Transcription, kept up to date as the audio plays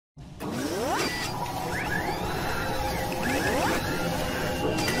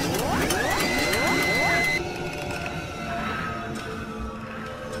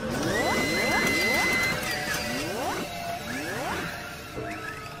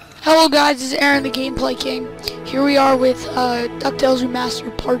Hello guys, this is Aaron the Gameplay King. Here we are with Ducktales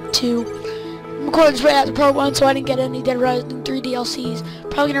Remastered Part 2. I'm recording this right after Part 1 so I didn't get any Dead Rising 3 DLCs.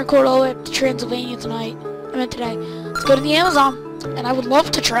 Probably gonna record all the way up to Transylvania tonight. I meant today. Let's go to the Amazon, and I would love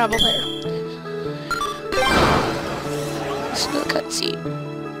to travel there. Listen to the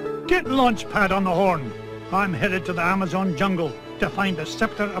cutscene. Get Launchpad on the horn. I'm headed to the Amazon jungle to find the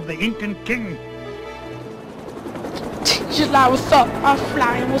scepter of the Incan king. Just like, what's up? I'm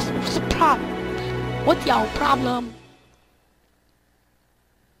flying. What's the problem? What's y'all problem?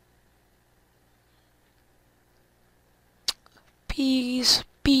 Bees.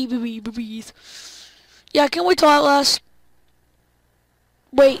 Bees. Yeah, I can't wait till that lasts.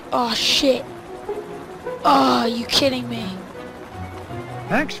 Wait, oh shit. Oh, you kidding me?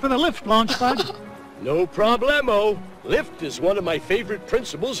 Thanks for the lift, Launchpad. No problemo. Lift is one of my favorite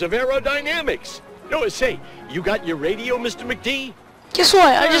principles of aerodynamics. No, say, you got your radio, Mr. McD? Guess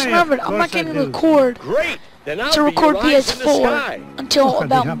what? I just remembered. I'm not getting a record. Great. Then I'll to be your record eyes in the sky. PS4 until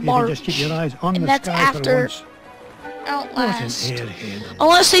about March, just keep your eyes on and the that's sky after for Outlast. once.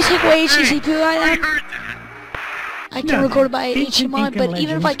 Unless they take away HTTP by then, I can record it by Ancient HDMI. Incan But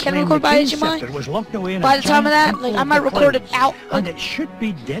even if I legends can claim record by the king's scepter HDMI, was locked away in by a the time of giant that, like temple I might of the record it clouds, out, and like it should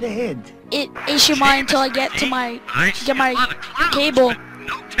be dead ahead. HDMI until I get to my cable.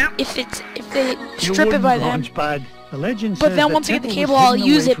 If they strip it by then. The legend But says then the once I get the temple cable, was I'll hidden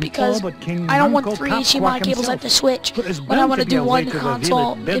use away it from because all but King I don't want Manco 3 Papquack HDMI cables. I himself. have to switch But there's when I bound want to to be a do way one to reveal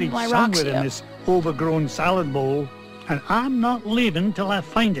console it buried in my somewhere in Roxio. this overgrown salad bowl, and I'm not leaving till I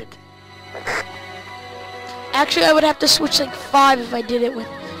find it. Actually, I would have to switch like 5 if I did it with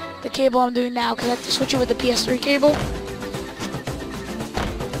the cable I'm doing now, because I have to switch it with the PS3 cable.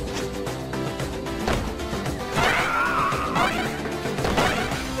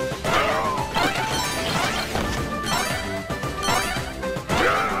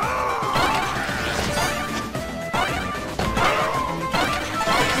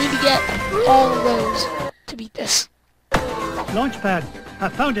 I need to get all of those to beat this. Launchpad, I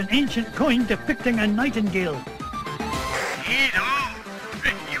found an ancient coin depicting a nightingale.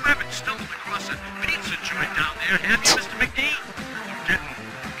 You haven't stumbled across a pizza joint down there, have you, Mr. McD? I'm getting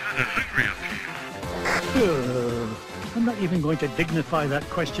kind of hungry up here. I'm not even going to dignify that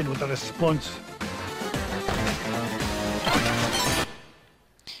question with a response.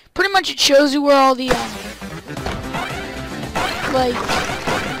 Pretty much it shows you where all the, like,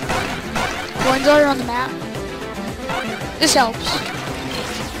 coins are on the map. This helps.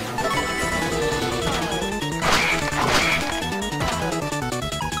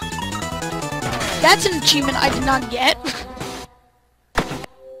 That's an achievement I did not get.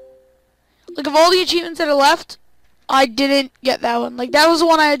 Like, of all the achievements that are left, I didn't get that one. Like, that was the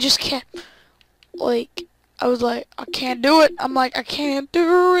one I just can't, like, I was like, I can't do it. I'm like, I can't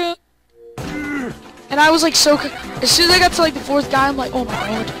do it. And I was like, so, as soon as I got to like the 4th guy, I'm like, oh my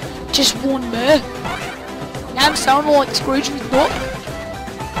god, just one more. Now I'm sounding like Scrooge McDuck.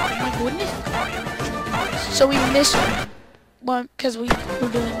 Oh my goodness. So we missed one because we were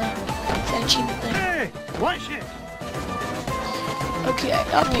doing that achievement thing. Hey, watch it! Okay,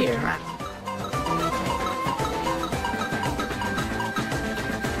 up here.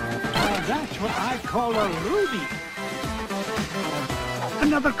 Now that's what I call a ruby.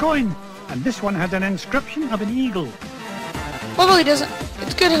 Another coin, and this one has an inscription of an eagle. Well, he doesn't.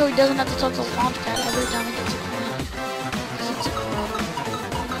 It's good how he doesn't have to talk to the Launchpad every time he gets a coin.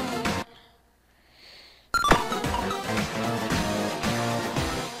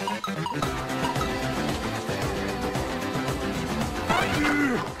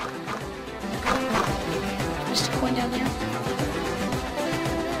 Missed a coin down there.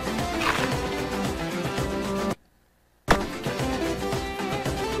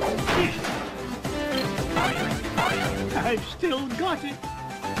 I've still got it.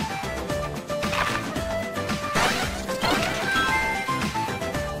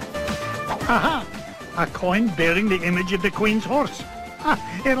 Aha! A coin bearing the image of the Queen's horse.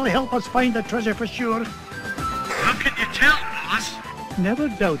 It'll help us find the treasure for sure. How can you tell, boss? Never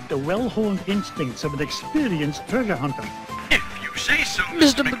doubt the well-honed instincts of an experienced treasure hunter. If you say so,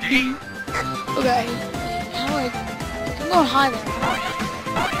 Mr. Mr. McD. McD. Okay. How do I'm going high there.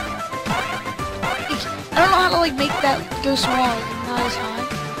 I don't know how to like make that go small, like not as high.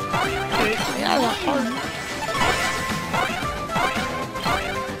 Yeah, that's hard.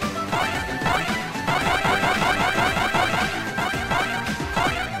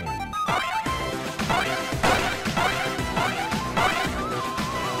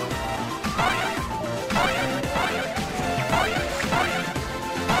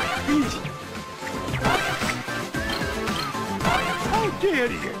 How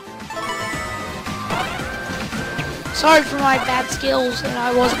dare you! Sorry for my bad skills and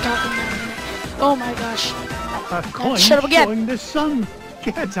I wasn't talking that minute. Oh my gosh. A coin shut up again. showing the sun.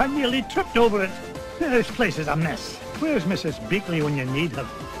 Kids, I nearly tripped over it. This place is a mess. Where's Mrs. Beakley when you need her?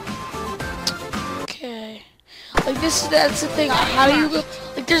 Okay. Like that's the thing. How do you go?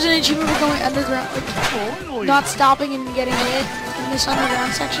 Like there's an achievement for going underground, like not stopping and getting hit in this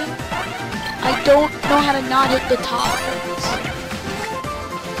underground section. I don't know how to not hit the top.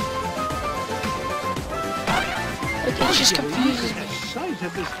 Like it just confuses me. The size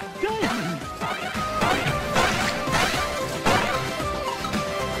of this diamond.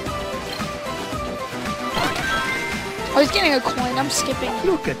 I was getting a coin. I'm skipping.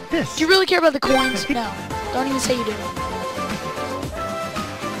 Look at this. Do you really care about the coins? No. Don't even say you do.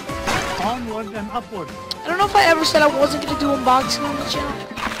 Onward and upward. I don't know if I ever said I wasn't going to do unboxing on the channel.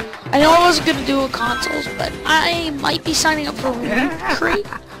 I know I wasn't going to do consoles, but I might be signing up for Loot Crate.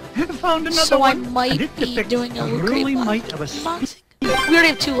 Found another So I one. might And it be depicts doing a Loot Crate really might of a unboxing. We already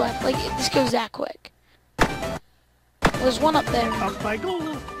have 2 left. Like, this goes that quick. There's one up there. Up I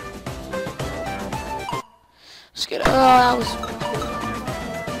go. Let's get. Oh, that was.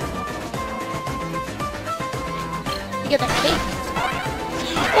 You get that cake.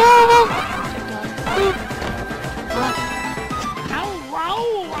 Oh! Ow, ow,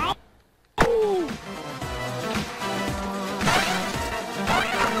 ow.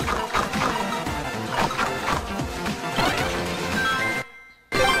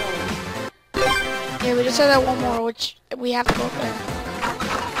 Yeah, we just had that one more, which we have to go up there.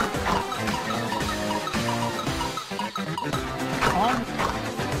 On.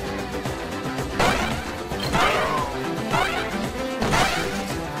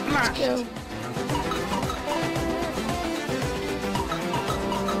 Let's go.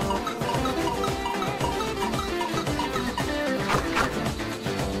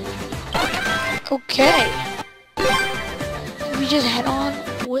 Okay. We just head on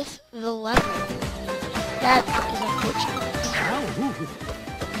with the level. That is unfortunate.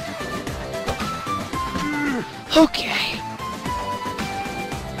 Okay.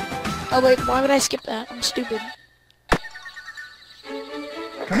 Oh wait, why would I skip that? I'm stupid.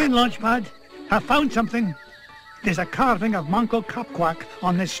 Come in, Launchpad. I found something. There's a carving of Manco Capquack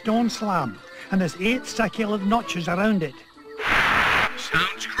on this stone slab, and there's 8 succulent notches around it.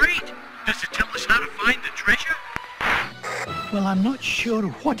 Sounds great. Does it tell us how to find the treasure? Well, I'm not sure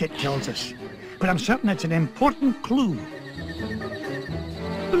what it tells us, but I'm certain it's an important clue.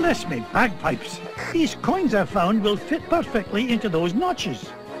 Bless me bagpipes. These coins I found will fit perfectly into those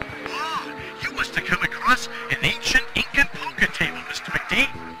notches. Oh, you must have come across an ancient Incan poker table, Mr. McD.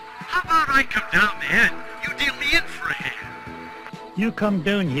 How about I come down there and you deal me in for a hand? You come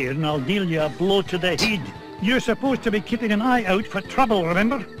down here and I'll deal you a blow to the head. You're supposed to be keeping an eye out for trouble,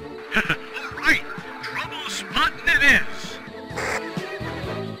 remember? All right, trouble spotting it is.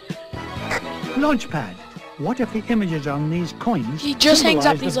 Launchpad, what if the images on these coins He just hangs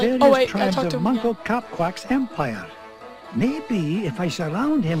up, symbolize he's the like, various oh wait, I tribes talked to of him Manco again. Capquack's empire? Maybe if I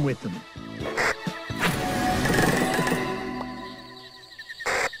surround him with them.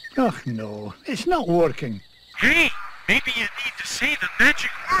 Oh no, it's not working. Hey, maybe you need to say the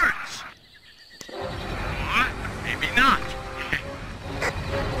magic words. Or maybe not.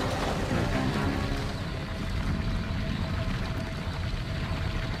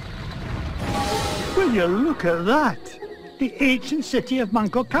 Will you look at that? The ancient city of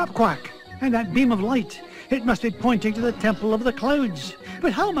Manco Capquack. And that beam of light. It must be pointing to the Temple of the Clouds.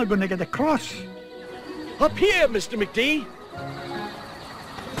 But how am I going to get across? Up here, Mr. McD.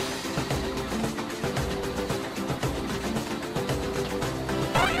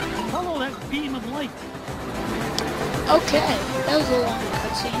 Follow that beam of light. Okay, that was a long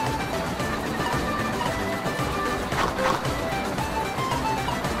cutscene.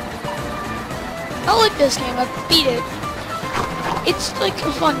 I like this game. I beat it. It's like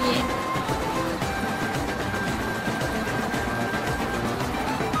a fun game.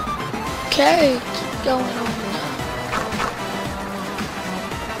 Okay, keep going on.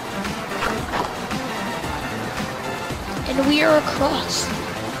 And we are across.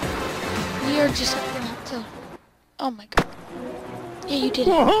 We are just at the... Oh my god. Yeah, you did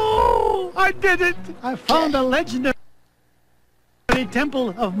it. Whoa! I did it! I found a legendary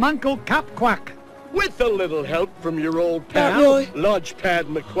temple of Manco Capquack. With a little help from your old Not pal, really. Launchpad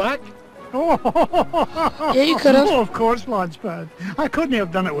McQuack. Yeah, you could have. Oh, of course, Launchpad. I couldn't have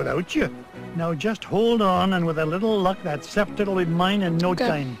done it without you. Now just hold on, and with a little luck, that scepter will be mine in no Okay.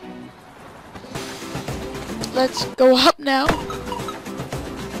 time. Let's go up now.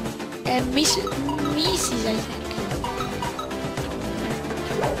 And Macy's, I think.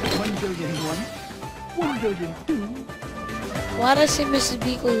 When Why did I say Mrs.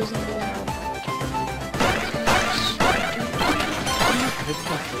 Beakley was in there?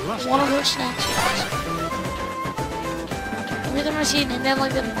 One of her snacks. Every time I see an Indian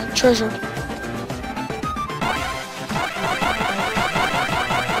like that, I'm like, treasure.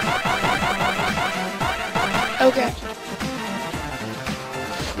 Okay.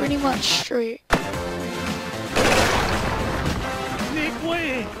 Pretty much straight. Make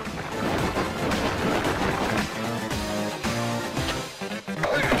way!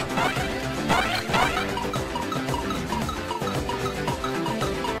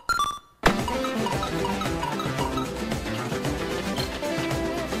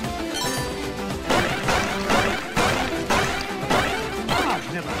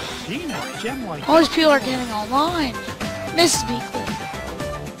 I've never seen a gem like All these people are getting online. Mrs.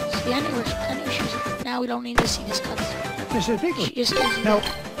 Beakley. See, I knew she was. Now we don't need to see this cut. Mrs. She Beakley. just gives you No.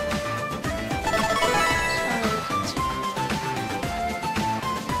 that.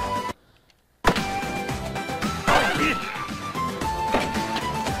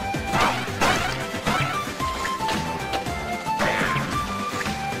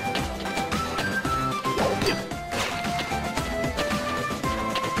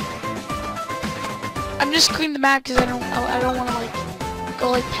 I'm just cleaning the map because I don't want to like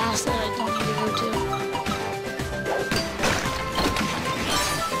go like past that. I don't need to go to.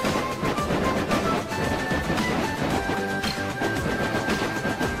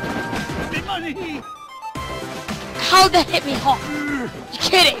 Big money! How'd that hit me hard? You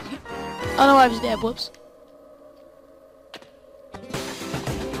kidding? Oh no, I was dead. Whoops.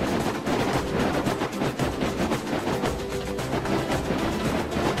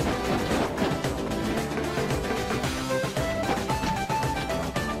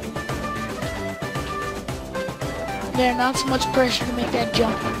 There, not so much pressure to make that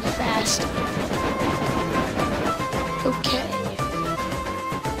jump fast. Okay.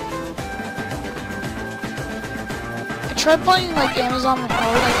 I tried playing like Amazon on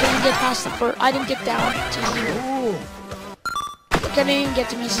hard. I didn't get past the first. I didn't get down to here. Oh, Like, I didn't even get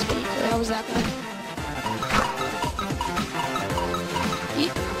to Mrs. Beakley. How was that bad?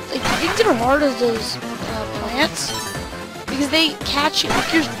 Like, the things that are hard are those plants. Because they catch you.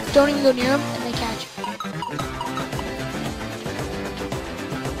 Like, you don't even go near them and they catch you.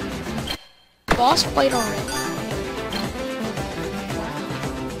 Boss fight already.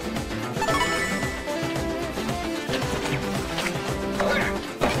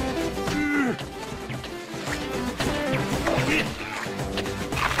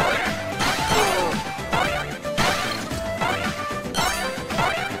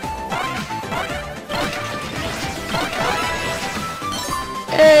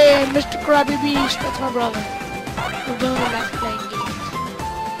 Hey, Mr. Krabby Beast, that's my brother. We're doing it after playing games.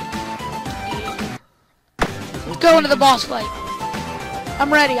 Let's go into the boss fight.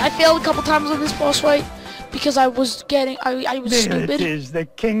 I'm ready. I failed a couple times on this boss fight because I was getting, I was there stupid. it is, the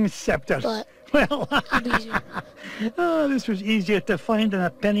King's Scepter. But Well, it'll be easier. oh, this was easier to find than a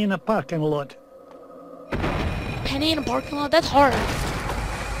penny in a parking lot. Penny in a parking lot? That's hard. It's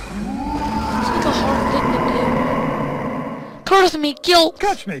like a hard thing to do. Curse me, guilt.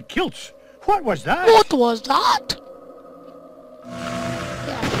 Catch me, kilts. What was that? What was that?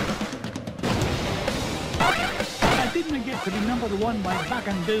 Yeah. I didn't get to be number one by back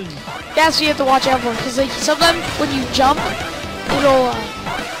and down. That's what you have to watch out for, because like, sometimes when you jump, it'll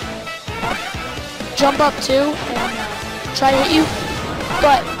jump up too and try to hit you,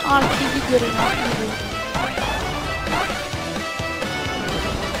 but honestly, be good enough.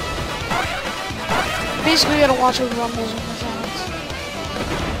 Basically, you gotta watch with rumbles and the sounds.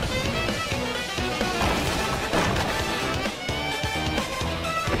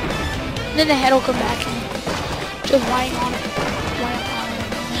 And then the head will come back and just whine on it. Whine on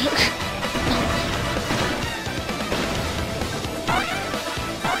it.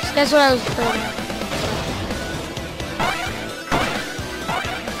 So that's what I was afraid of.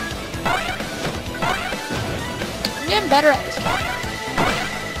 I'm getting better at this game.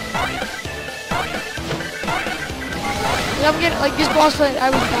 I'm getting, like, this boss fight, I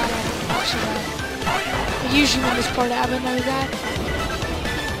was bad at it. So bad. Like, usually when this part happened, I was bad.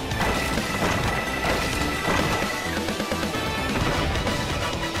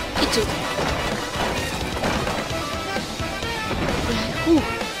 It took. Whew.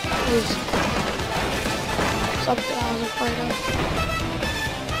 It was something I was afraid of.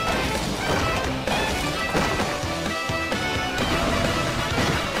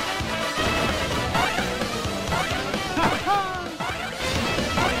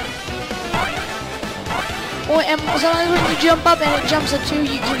 Oh, and sometimes when you jump up and it jumps at 2,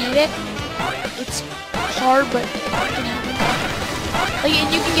 you can hit it. It's hard, but you know, like,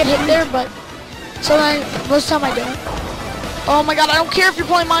 and you can get hit there, but sometimes, most of the time I don't. Oh my god, I don't care if you're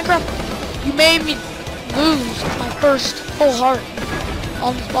playing Minecraft. You made me lose my first full heart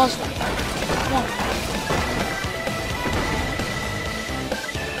on this boss fight. Come on.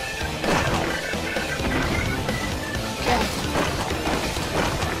 Okay.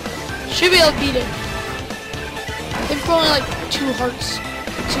 Should be able to beat it. I think we're only like 2 hearts,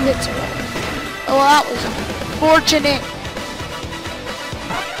 2 hits away. Oh, well, that was fortunate.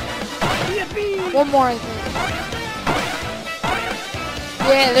 One more, I think.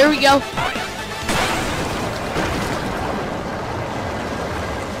 Yeah, there we go.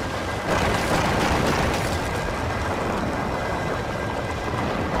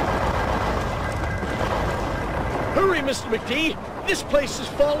 Hurry, Mr. McD! This place is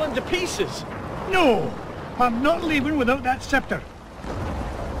falling to pieces! No! I'm not leaving without that scepter.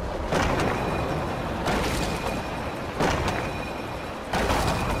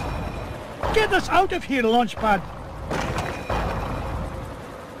 Get us out of here, Launchpad!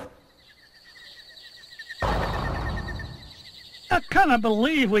 I cannot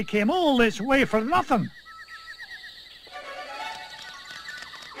believe we came all this way for nothing.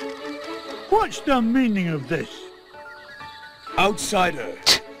 What's the meaning of this? Outsider,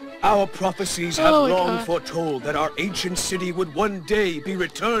 our prophecies have Oh my long God. foretold that our ancient city would one day be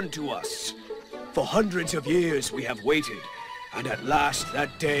returned to us. For hundreds of years we have waited, and at last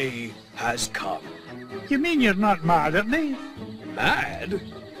that day has come. You mean you're not mad at me? Mad?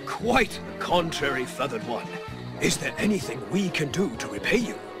 Quite the contrary, Feathered One. Is there anything we can do to repay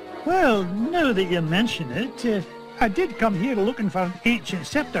you? Well, now that you mention it, I did come here looking for an ancient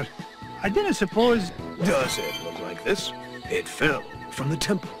scepter. I didn't suppose... Does it look like this? It fell from the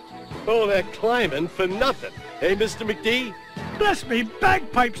temple. Oh, they're climbing for nothing. Hey, Mr. McD? Bless me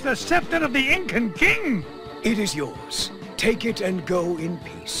bagpipes, the scepter of the Incan king! It is yours. Take it and go in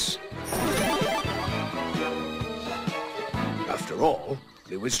peace. After all,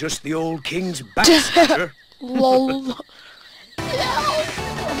 it was just the old king's backstabber. Lol.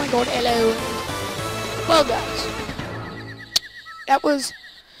 Oh my god, hello. Well, guys, that was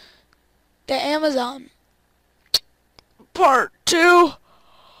the Amazon part 2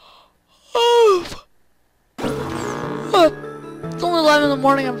 of... It's only 11 in the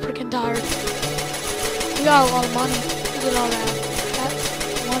morning, I'm freaking tired. We got a lot of money. Look at all that. That's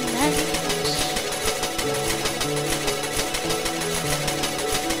 1 magnet.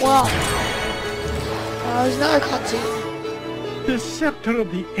 Wow. There's another cutscene. The scepter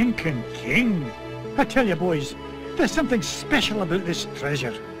of the Incan king. I tell you, boys, there's something special about this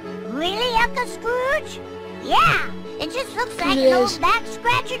treasure. Really, Uncle Scrooge? Yeah, it just looks like It an is. old back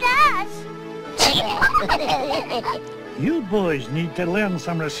scratcher to us. You boys need to learn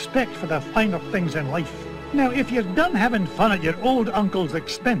some respect for the finer things in life. Now, if you're done having fun at your old uncle's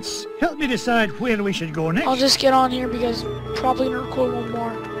expense, help me decide where we should go next. I'll just get on here because I'm probably gonna record one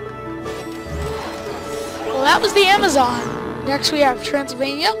more. Well, that was the Amazon. Next we have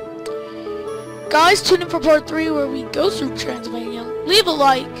Transylvania. Guys, tune in for part 3 where we go through Transylvania. Leave a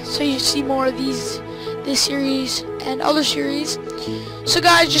like so you see more of this series and other series. So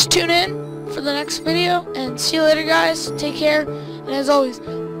guys, just tune in for the next video and see you later, guys. Take care, and as always,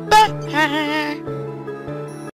 bye.